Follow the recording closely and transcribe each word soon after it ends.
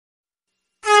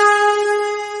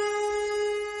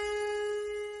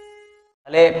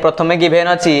प्रथम गिवेन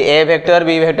अच्छी ए vector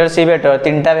B vector C vector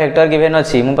तीनटा वेक्टर गिवेन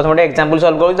अच्छी मुझे प्रथम गोटे एग्जांपल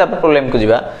सॉल्व करूँ प्रोब्लेम को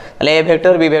जीवा ए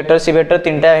vector B vector C vector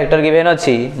तीनटा वेक्टर गिवेन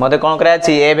अच्छी मते कौन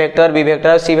कराची ए vector B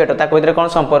vector C vector ताको भितर कौन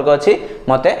संपर्क अच्छी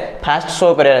मते फास्ट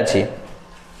शो करार अच्छी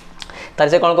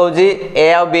ताले से कौन कहूँ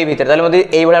ए आ बी भितर ताले मते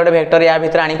एई भला गोटे वेक्टर या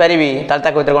भितर आनी पारिबी ताले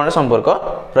ताको भितर कौन संपर्क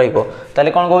रहिबो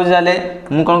ताले कौन कहूँ ताले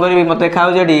मु कौन करिवि मते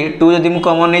देखाउ जेडी 2 जदी मु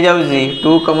कॉमन नै जाउची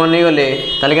 2 कॉमन नै गले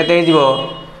ताले केते हे जीवो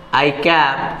I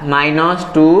cap minus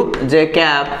 2 j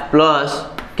cap plus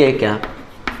k cap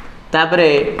तापरे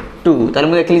 2 ताले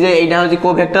मु देखली जे एटा होजी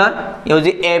को वेक्टर ये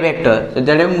होजी a वेक्टर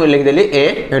जडे मु लिख देली a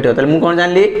वेक्टर ताले मु कोन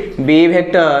जानली b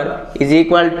vector is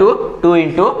equal to 2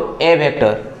 into a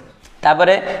vector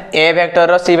तापरे a vector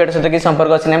row c vector सहित की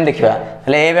संपर्क अछि हम देखिबा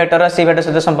ताले a vector row c vector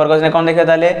सहित संपर्क अछि कोन देखिबा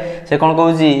ताले से कोन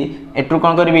कहूजी एटू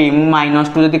कोन करबी मु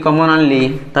 -2 जदी कॉमन आनली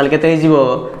ताले केते हे जीवो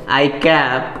I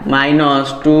cap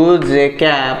minus 2 j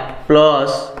cap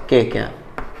plus k cap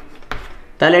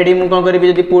ताले एडी मु कोन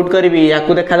करबी जदी पुट करबी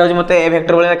याकू देखा जाउजी मते a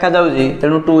वेक्टर बोले देखा जाउजी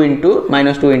तेनु 2 into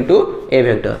 -2 into a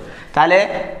वेक्टर ताले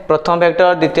प्रथम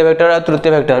वेक्टर द्वितीय वेक्टर और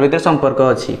तृतीय वेक्टर भीतर संपर्क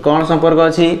अछि कोन संपर्क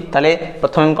अछि ताले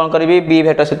प्रथम कोन करबी b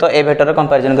वेक्टर सहित a वेक्टर रो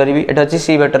कंपैरिजन करबी एटा अछि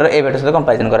c वेक्टर a वेक्टर सहित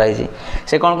कंपैरिजन कराई छी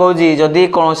से कोन कहूजी जदी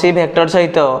कोनोसी वेक्टर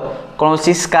सहित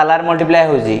कोनोसी स्केलर मल्टीप्लाई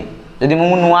होजी जदी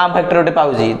मु नुवा वेक्टर उठे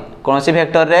पाउजी कोनोसी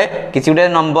वेक्टर रे किछि उठे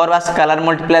नंबर बा स्केलर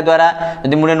मल्टीप्लाई द्वारा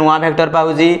जदी मुडे नुवा वेक्टर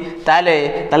पाउजी ताले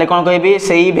ताले कोन कहबी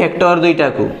सेही वेक्टर दुईटा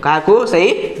को काकू सेही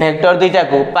वेक्टर दुईटा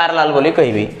को पैरेलल बोली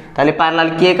कहबी ताले पैरेलल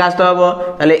किए कास्त हबो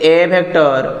ताले a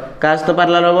वेक्टर कास्त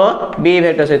पैरेलल हबो b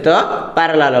वेक्टर सहित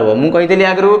पैरेलल हबो मु कहितली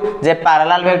आगरु जे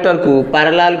पैरेलल वेक्टर को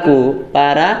पैरेलल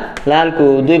को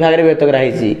दुई भाग रे व्यक्त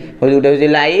कराई छी गुटे होजी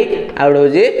लाइक आ गुटे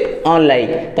होजी अनलाइक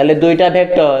ताले दुईटा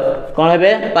वेक्टर कोन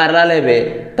हेबे पैरेलल हेबे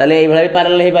ताले एई भला भी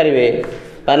पैरेलल हे पारिबे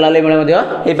पैरेलल एई भला मध्ये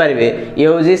हे पारिबे ये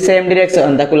होजी सेम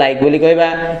डायरेक्शन ताकू लाइक बोली कहबा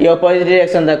ये अपोजिट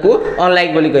डायरेक्शन ताकू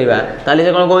अनलाइक बोली कहबा ताले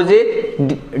से कोन कहूजी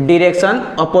डायरेक्शन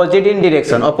अपोजिट इन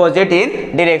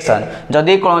डायरेक्शन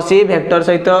जदी कोनोसी वेक्टर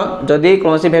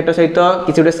सहित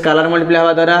किछि उटे स्केलर मल्टीप्लाई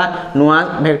हवा द्वारा नुवा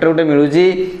वेक्टर उटे मिलुजी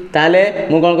ताले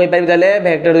मु कोन कहि पारिबी ताले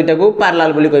वेक्टर दुईटा को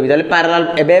पैरेलल बोली कहबी ताले पैरेलल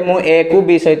एबे मु a को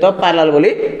b सहित पैरेलल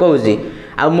बोली कहूजी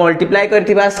आ मल्टीप्लाई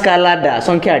करथिबा स्केलर डा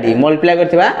संख्या डी मल्टीप्लाई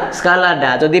करथिबा स्केलर डा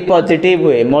जदी पॉजिटिव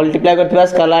हुए मल्टीप्लाई करथिबा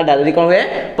स्केलर डा जदी कोन हुए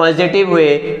पॉजिटिव हुए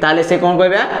ताले से कोन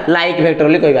कहबा लाइक वेक्टर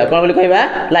बोली कहबा कोन बोली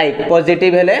कहबा लाइक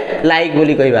पॉजिटिव हेले लाइक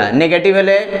बोली कहबा नेगेटिव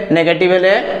हेले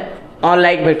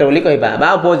अनलाइक वेक्टर बोली कहबा बा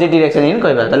अपोजिट डायरेक्शन इन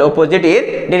कहबा ताले अपोजिट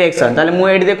इन डायरेक्शन ताले मु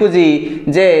एडी देखुजी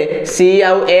जे c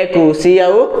आउ a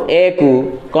को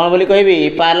कोन बोली कहबी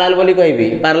पैरेलल बोली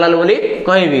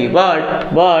कहबी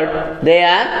but they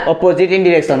are opposite in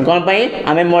direction कोन पई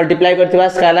हमें मल्टीप्लाई करथिबा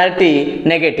स्केलर t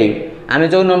नेगेटिव हमें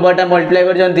जो नंबरटा मल्टीप्लाई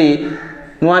कर जंती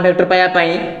नुआ वेक्टर पाया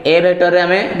पई a वेक्टर रे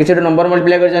हमें किछि नंबर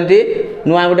मल्टीप्लाई कर जंती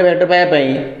नुआ गुटे वेक्टर पाया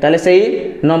पई ताले सेही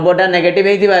नंबरटा negative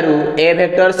हेतिबारु a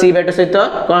vector c vector सहित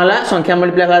कोन हला संख्या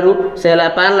मल्टीप्लाई हबारु से हला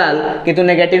पैरेलल किंतु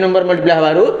नेगेटिव नंबर मल्टीप्लाई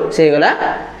हबारु से गला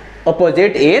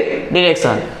अपोजिट इन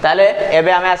डायरेक्शन ताले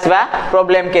एबे हमें आसीबा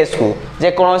प्रॉब्लम केस को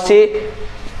जे कोनोसी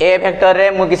a वेक्टर रे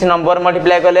मु किछि नंबर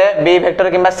मल्टीप्लाई करले b वेक्टर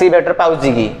किबा c वेक्टर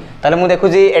पाउजी की ताले मु देखु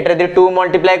जी एटे दे 2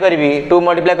 मल्टीप्लाई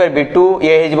करबी 2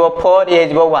 ये हे जिवो 4 ये हे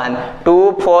जिवो 1 2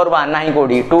 4 1 नाही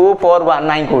कोडी 2 4 1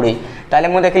 नाही कोडी ताले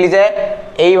मु देखली जे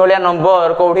एई भलिया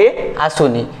नंबर कोठी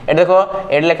आसुनी ए देखो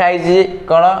एट लिखा है जी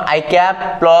कोन i cap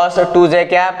plus 2j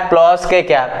cap plus k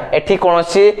cap एठी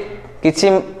कोनोसी किछि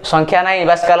संख्या नाही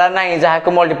बा स्केलर नाही जहा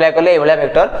को मल्टीप्लाई करले ए भलिया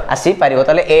वेक्टर आसी पारिबो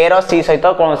ताले a रो c सहित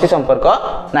कोनोसी संपर्क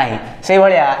नाही सेई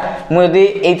भलिया मु यदि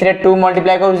एथिरे 2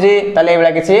 मल्टीप्लाई करूजी ताले ए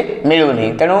भलिया किछि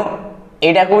मिलुनी तेनु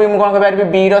एटा को भी मु कोन कहबा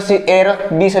b row c a row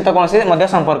b सहित कोनोसी मध्य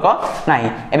संपर्क नाही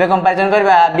एबे कंपैरिजन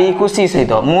करबा b को c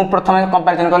सहित मु प्रथमे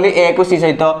कंपैरिजन करली a को c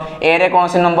सहित a रे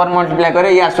कोनोसी नंबर मल्टीप्लाई करे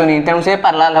या आसुनी तेनु से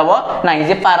पैरेलल हबो नाही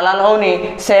जे पैरेलल होनी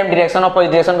सेम डायरेक्शन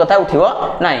अपोजिट डायरेक्शन कथा उठिबो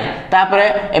नाही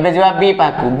तापरे एबे जबा b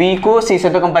पाकू b को c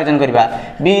सहित कंपैरिजन करबा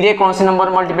b रे कोनोसी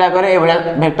नंबर मल्टीप्लाई करे ए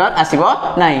भलिया वेक्टर आसीबो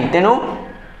नाही तेनु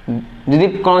यदि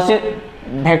कोनोसी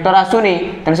वेक्टर आसुनी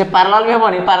तने से पैरेलल भी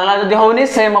होबनी पैरेलल जदी होनी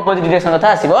सेम अपोजिट डायरेक्शन कथा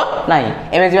आसीबो नाही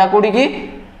एबे जिबा कोडी की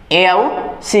a आउ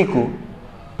c को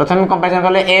प्रथम कंपैरिजन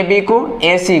करले a b को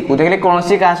a c को देखले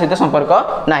कोनोसी का सहित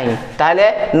संपर्क नाही ताले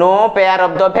no pair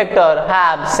of the vector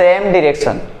have same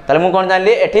direction ताले मु कोन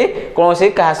जानली एठी कोनोसी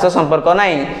का सहित संपर्क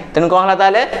नाही तने कोन हला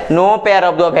ताले no pair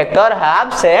of the vector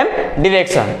have same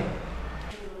direction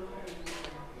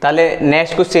ताले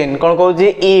नेक्स्ट क्वेश्चन कोन कहू जी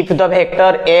if the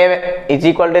vector a is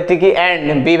equal to की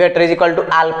and b vector is equal to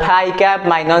alpha i cap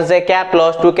minus j cap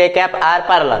plus 2k cap are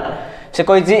parallel से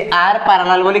कहि जी are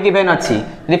parallel बोली given अछि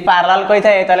यदि parallel कहि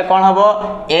थाए ताले कोन हबो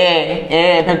a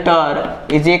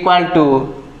vector is equal to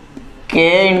k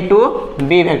into b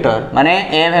vector माने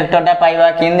a वेक्टरटा पाइबा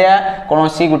किंदिया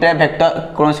कोनोसी गुटे वेक्टर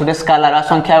कोनोसी गुटे स्केलर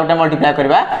संख्या गुटे मल्टीप्लाई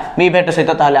करबा b वेक्टर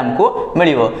सहित ताले हमको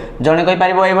मिलिबो जने कहि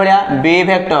परिबो ए भलिया b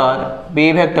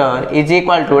vector is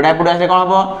equal to एटा पुडा से कोन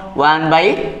हबो 1 bye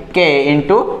k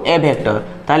into a vector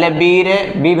ताले b रे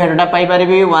b वेक्टरटा पाइ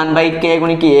परिबी 1 बाय k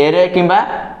गुणी की a रे किबा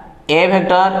a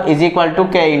vector is equal to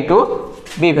k into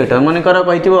b vector मन कर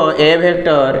कहिथिबो a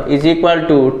vector is equal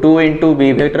to 2 into b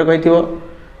vector कहिथिबो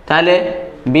ताले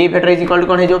b vector is equal to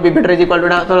कोन हे जो b vector is equal to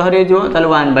तो हरि जो ताले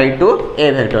 1/2 a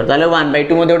वेक्टर ताले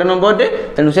 1/2 मध्ये गोटे नंबर दे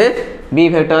तनु से b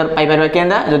वेक्टर पाइ परबा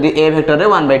केंदा जदी a वेक्टर रे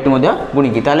 1/2 मध्ये गुणी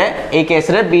की ताले ए केस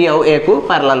रे b और a को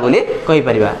पैरेलल बोली कहि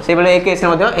परिबा से बेले ए केस रे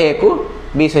मध्ये a को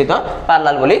b सहित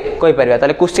पैरेलल बोली कहि परिबा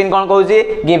ताले क्वेश्चन कोन कहउजी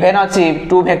गिवन अछि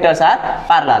टू वेक्टर्स आर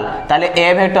पैरेलल ताले a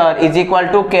vector is equal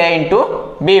to k into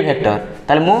b vector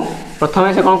ताले मु प्रथमे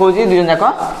से कोन कहउजी दुजन जाक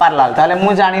पैरेलल ताले मु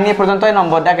जानिनी पर्यंत ए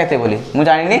नंबरटा केते बोली मु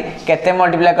जानिनी केते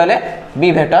मल्टीप्लाई करले b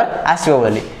वेक्टर आसीबो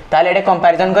बोली ताले एटे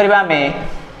कंपैरिजन करबा हमें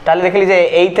ताले देखली जे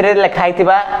एइथरे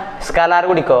लिखाइतिबा स्केलर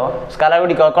गुडिको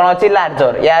कोन अछि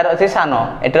लार्जर यार अछि सानो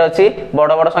एटर अछि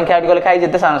बड़ बड़ संख्या गुडिको लिखाइ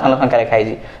जेते सानो सानो संख्या लिखाइ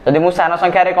जी जदि मु सानो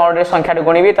संख्या रे कोन संख्या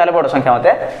गुणिबी ताले बड़ संख्या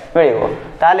मते मिलिबो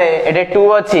ताले एटे 2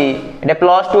 अछि एटे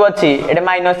 +2 अछि एटे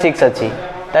 -6 अछि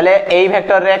ताले एई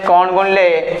वेक्टर रे कोन गुणले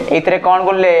एइथरे कोन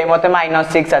गुणले मते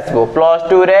 -6 आसीबो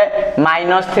 +2 रे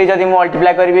 -3 जदि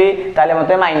मल्टीप्लाई करबी ताले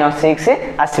मते -6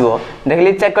 आसीबो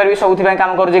देखली चेक करबी सबथि पे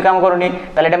काम करूजी काम करूनी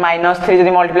ताले एटे -3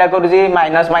 जदि मल्टीप्लाई करूजी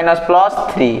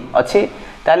 -+3 अछि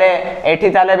ताले एठी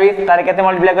ताले भी ताले केते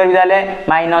मल्टीप्लाई करबी ताले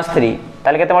 -3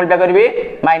 ताले केते मल्टीप्लाई करबी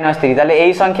 -3 ताले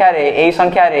एई संख्या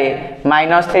रे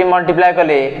 -3 मल्टीप्लाई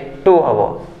करले 2 हबो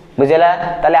बुझला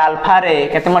ताले अल्फा रे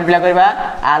केते मल्टीप्लाई करबा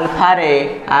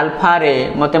अल्फा रे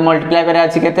मते मल्टीप्लाई करे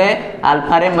अछि केते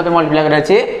अल्फा रे मते मल्टीप्लाई करे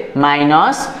अछि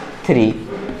 -3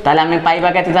 ताले हम पाइबा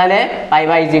केते ताले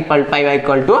पाइबा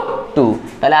इक्वल टू 2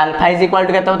 ताले अल्फा इज इक्वल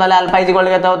टू केते ताले अल्फा इज इक्वल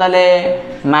टू केते ताले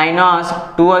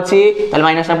 -2 अछि ताले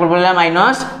माइनस टा पड़ला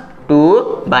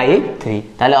 -2/3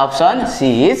 ताले ऑप्शन सी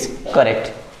इज करेक्ट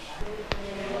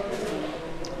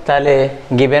ताले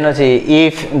गिवन अछि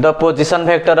if the position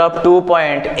vector of 2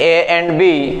 point a and b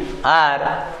are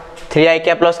 3i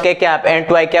cap plus k cap and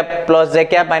 2i cap plus j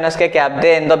cap minus k cap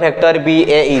then the vector b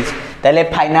a is ताले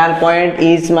final point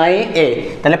is my A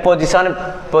ताले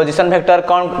position vector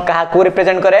कोन कहा को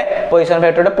represent करे position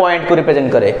vector point को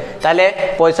represent करे ताले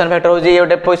position vector हो जे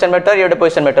ये पोजीशन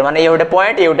वेक्टर माने ये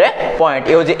पॉइंट ये हो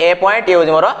जे ए पॉइंट ये हो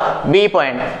जे मोर बी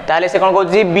पॉइंट ताले से कोन को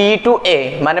जी बी टू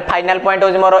ए माने फाइनल पॉइंट हो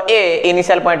जे मोर ए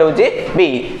इनिशियल पॉइंट हो जे बी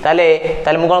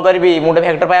ताले मु कोन करबी मु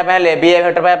वेक्टर पाया पहले बी ए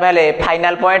वेक्टर पाया पहले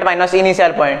final point minus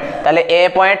initial point ताले ए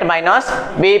पॉइंट माइनस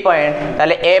बी पॉइंट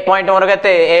ताले ए पॉइंट मोर केते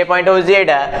ए पॉइंट हो जे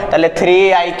एटा ताले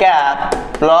 3i cap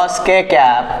plus k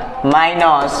cap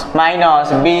minus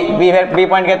b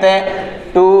point केते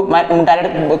 2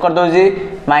 डायरेक्ट कर दो जी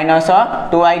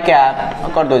 -2i cap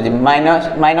कर दो जी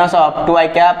minus of 2i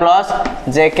cap plus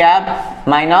j cap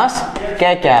minus k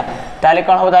cap ताले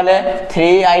कोन हो ताले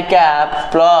 3i cap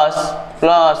plus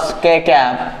k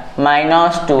cap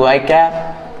minus 2i cap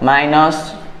minus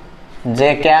j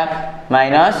cap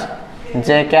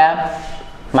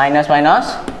minus minus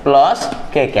plus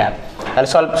k cap ताले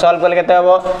solve करले केते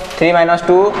हबो 3 -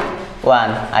 2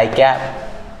 1 i cap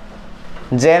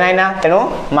j नै ना तेनु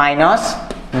माइनस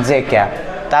j cap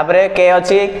तापरे k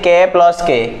अछि k plus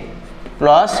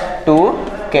 2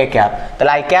 k cap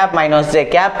ताले i cap minus j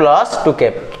cap plus 2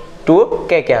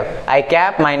 k cap i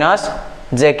cap minus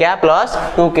j cap plus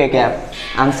 2 k cap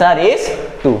answer is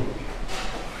 2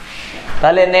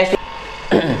 ताले नेक्स्ट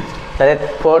ताले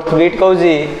फोर्थ बिट कहू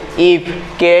जी if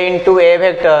k into a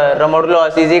vector row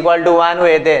modulus is equal to 1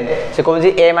 हुए then से कहू जी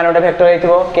a मान गोटे vector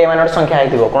हेतिबो k मान गोटे संख्या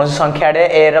हेतिबो कोनोसी संख्या रे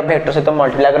a रो वेक्टर सहित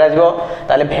मल्टीप्लाई करा जिवो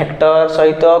ताले वेक्टर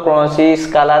सहित कोनोसी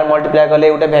स्केलर मल्टीप्लाई करले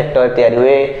गोटे वेक्टर तयार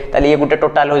हुए ताले ये गोटे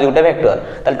टोटल हो गोटे वेक्टर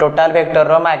ताले total vector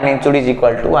row magnitude is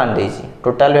equal to 1 देछि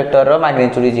total vector row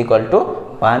magnitude is equal to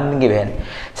 1 given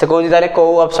से कहू ताले को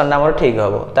ऑप्शन ना मोर ठीक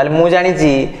हबो ताले मु जानि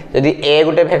जी यदि a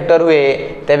गोटे वेक्टर हुए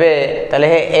तबे ताले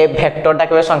हे ए वेक्टर टा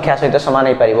केबे संख्या सहित समान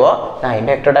हे परिबो नाही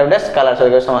वेक्टर टा गोटे स्केलर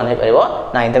सहित समान हे परिबो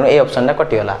नाही तेनु ए ऑप्शन ना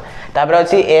कटि गला तापर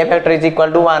अछि a vector is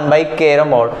equal to 1/k row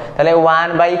mode ताले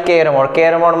 1/k रो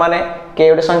मोड माने k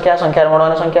गोटे संख्या रो मोड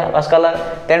माने संख्या स्केलर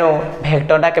तेनु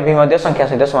वेक्टर टा केबे मध्ये संख्या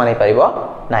सहित समान हे परिबो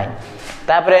नाही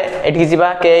तापर एठी जीवा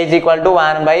k is equal to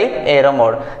 1/a row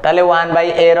mode ताले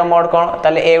 1/a रो मोड कोन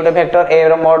ताले a उडे vector a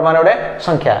row mode माने उडे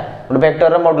संख्या उडे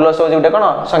वेक्टर रो मॉडुलस हो उडे कोन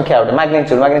संख्या उडे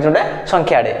मैग्नीट्यूड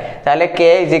संख्या डे ताले k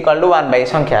इज इक्वल टू 1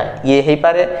 संख्या ये हे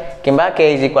पारे किबा k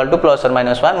is equal two plus और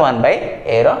माइनस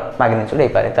 1/a रो मैग्नीट्यूड हे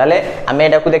पारे ताले हम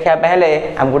एडा को देखा पहले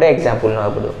हम गुडे एग्जांपल न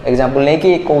पडो एग्जांपल नै कि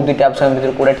को दुटा ऑप्शन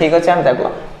भीतर कोडा ठीक अछि हम ताको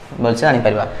बोलसे जानि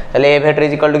परबा ताले a vector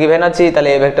is equal to given अछि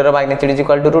ताले a vector row magnitude is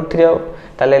equal to √3 हो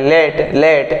ताले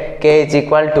late k is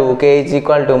equal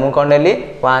to मु कोन लेली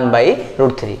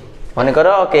 1/√3 माने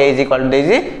करो k इज इक्वल टू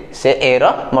देजी से a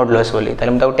रो मॉडुलस बोली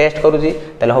ताले हम ताको टेस्ट करू जी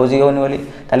ताले होजी होनी बोली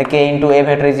ताले k * a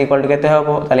vector is equal to केते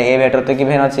होबो ताले a वेक्टर तो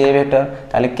गिवन अछि a वेक्टर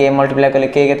ताले k मल्टीप्लाई करले k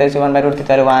केते अछि 1/√3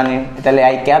 ताले 1 ताले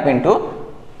i cap into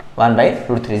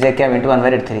 1/√3 j cap into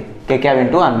 1/√3 k cap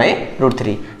into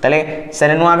 1/√3 ताले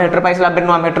सरे नुवा वेक्टर पाइसला बे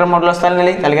नुवा वेक्टर मॉडुलस ताले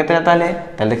नेली ताले केते ताले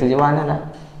देख जे 1 हला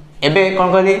एबे कोन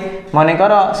करी माने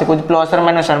करो से कुछ प्लस और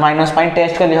माइनस पॉइंट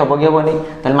टेस्ट करली होबो के होबनी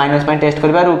ताले माइनस पॉइंट टेस्ट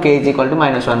करबारु k =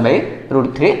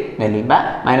 -1/√3 नेली बा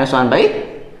 -1/a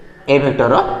वेक्टर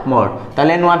रो मोड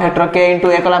ताले नुवा वेक्टर k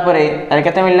 * a कला परे ताले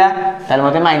केते मिलला ताले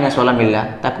मते माइनस वाला मिलला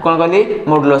ताको कोन करली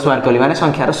मॉडुलस मार करली माने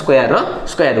संख्या रो स्क्वायर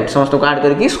रूट समस्त को ऐड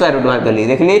करके स्क्वायर रूट बाहर करली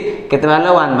देखली केते वाला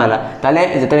 1 वाला ताले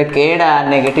जते k डा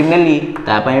नेगेटिव नेली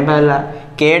ता पई बाहरला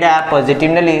k डा पॉजिटिव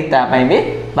नेली ता पई भी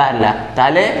बाहरला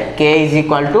ताले k is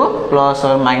equal two plus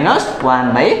और माइनस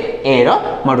 1/a रो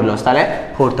मॉडुलस ताले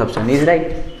फोर्थ ऑप्शन इज राइट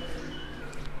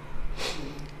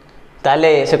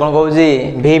ताले से कोन कहउजी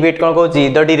v bit cone कहउजी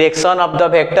the direction of the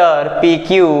vector pq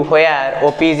where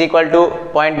op is equal two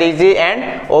point dg and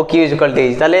oq is equal to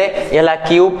dg ताले यला q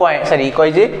point sorry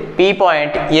कहै जी p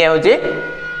point ये हो जी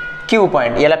q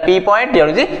point यला p point ये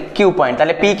हो जी q point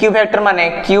ताले pq vector माने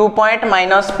q point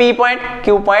minus p point q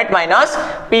point minus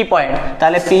p point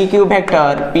ताले pq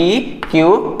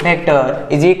vector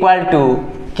is equal to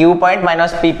q point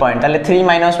minus p point ताले 3 -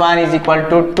 1 is equal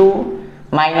to 2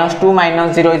 -2 -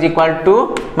 0 is equal to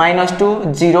 -2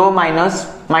 0 -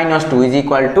 -2 is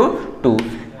equal to 2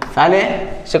 ताले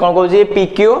से कोन कहू जी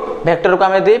pq vector को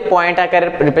हमें दे point आकार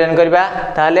represent करबा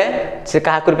ताले से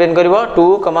कहा को रिप्रेजेंट करबो 2,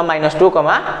 -2,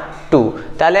 2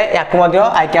 ताले याकु मध्य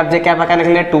i कैप j कैप आकार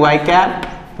लिखले 2i cap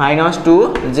 -2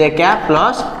 j cap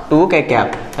plus 2 k cap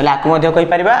ताले आकु मध्य कहि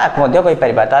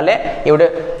परिबा ताले एउडे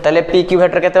ताले pq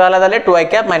वेक्टर केते वाला ताले 2i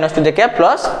cap -2 j cap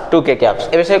plus 2 k cap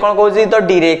एबे से कोन कहू जी the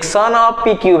direction of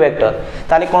pq vector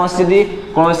ताले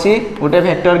कोनसी उटे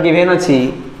वेक्टर गिवन अछि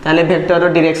ताले वेक्टर रो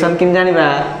डायरेक्शन किन जानिबा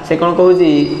से कोन कहू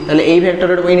जी ताले एई वेक्टर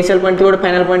रो इनिशियल पॉइंट थिबो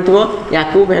फाइनल पॉइंट थिबो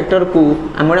याकू वेक्टर को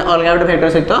हमरे अलगा वेक्टर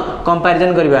सहित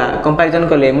कंपैरिजन करबा कंपैरिजन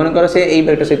करले मन कर से एई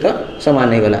वेक्टर सहित समान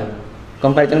हे गला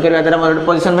कंपैरिजन करबा द्वारा मोर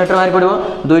पोजीशन वेक्टर बाहर पड़ो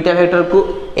दुईटा वेक्टर को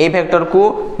ए वेक्टर को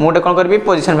मोटे कोन करबी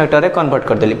पोजीशन वेक्टर रे कन्वर्ट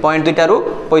कर देली पॉइंट दुईटा रो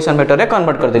पोजीशन वेक्टर रे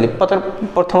कन्वर्ट कर देली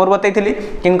प्रथम रो बतैथिली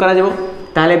किन करा जेबो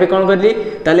ताले बे कोन करली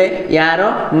ताले यार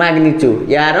मैग्नीट्यूड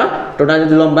यार टोटल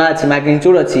जो लंबा अछि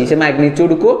मैग्नीट्यूड अछि से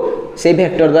मैग्नीट्यूड को से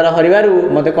वेक्टर द्वारा हरिबारु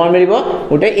मते कोन मिलिबो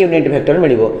उटे यूनिट वेक्टर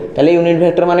मिलिबो ताले यूनिट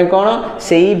वेक्टर माने कोन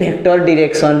सेही वेक्टर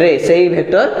डायरेक्शन रे सेही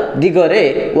वेक्टर दिगरे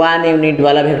 1 यूनिट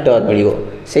वाला वेक्टर मिलिबो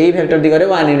सेही वेक्टर दिगरे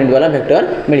 1 यूनिट वाला वेक्टर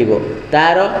मिलिबो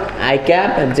तार i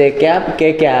cap j cap k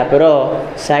cap row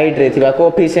side रे थिबा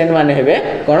कोएफिशिएंट माने हेबे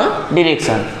कोन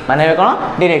डायरेक्शन माने हेबे कोन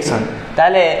डायरेक्शन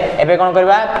ताले एबे कोन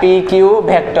करबा pq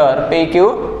वेक्टर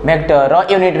रो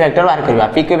यूनिट वेक्टर बाहर करबा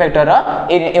pq वेक्टर रो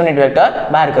यूनिट वेक्टर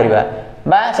बाहर करबा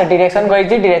बा से डायरेक्शन कहि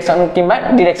जी डायरेक्शन किबा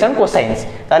डायरेक्शन कोसाइन्स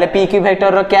ताले pq वेक्टर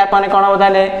रो कैप माने कोन हो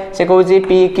ताले से कहू जी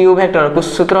pq वेक्टर को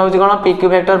सूत्र हो जी कोन pq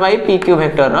vector by pq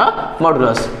vector row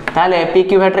modulus ताले pq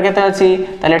वेक्टर केते अछि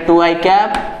ताले 2i cap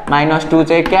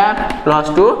 -2j cap plus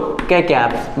 2 k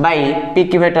cap by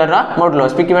pq vector row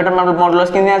modulus pq vector modulus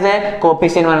किन दिया जाय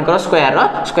कोएफिशिएंट मानकर स्क्वायर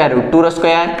रूट 2 रो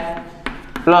स्क्वायर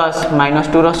प्लस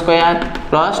 -2 रो स्क्वायर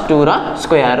प्लस 2 रो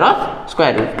square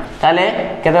root ताले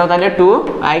केते हो ताले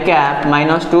 2i cap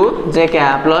 -2 j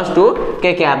cap plus 2 k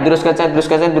cap 2 square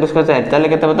 4 ताले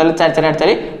केते हो ताले 4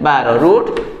 4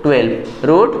 8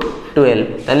 4 12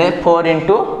 ताले 4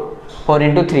 *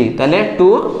 3 ताले 2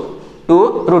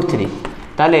 √3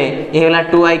 ताले ए होला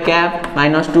 2i cap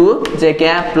 -2 j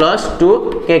cap plus 2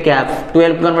 k cap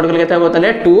 12 convert करले केते हो ताले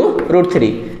 2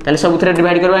 √3 ताले सब थरे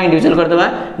डिवाइड करबा इंडिविजुअल कर देबा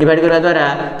डिवाइड करबा द्वारा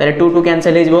ताले 2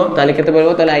 कैंसिल हे जबो ताले केते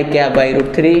परबो ताले i cap by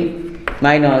 √3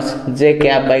 minus j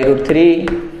cap by √3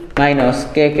 minus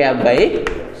k cap by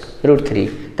 √3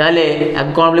 ताले अब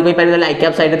कोन बोली कोइ पारि ताले i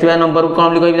कैप साइड थिबा नंबर को कोन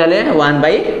बोली कोइ ताले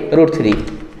 1/√3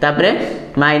 तापरे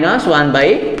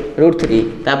 -1/√3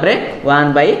 तापरे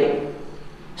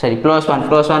प्लस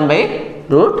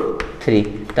 1/√3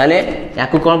 ताले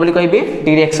याकू कोन बोली कहबी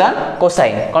डायरेक्शन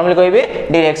कोसाइन कोन बोली कहबी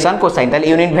डायरेक्शन कोसाइन ताले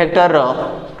यूनिट वेक्टर रो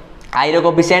आई रो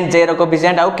कोफिशिएंट जे रो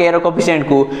कोफिशिएंट आउ के रो कोफिशिएंट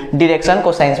को डायरेक्शन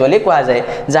कोसाइंस बोली कहा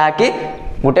जाए जहा कि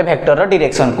गोटे वेक्टर रो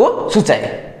डायरेक्शन को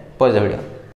सूचाए pause the video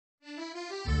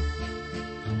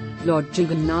Lord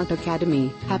Jagannath Academy,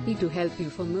 happy to help you.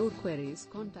 For more queries,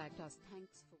 contact us. Thank you.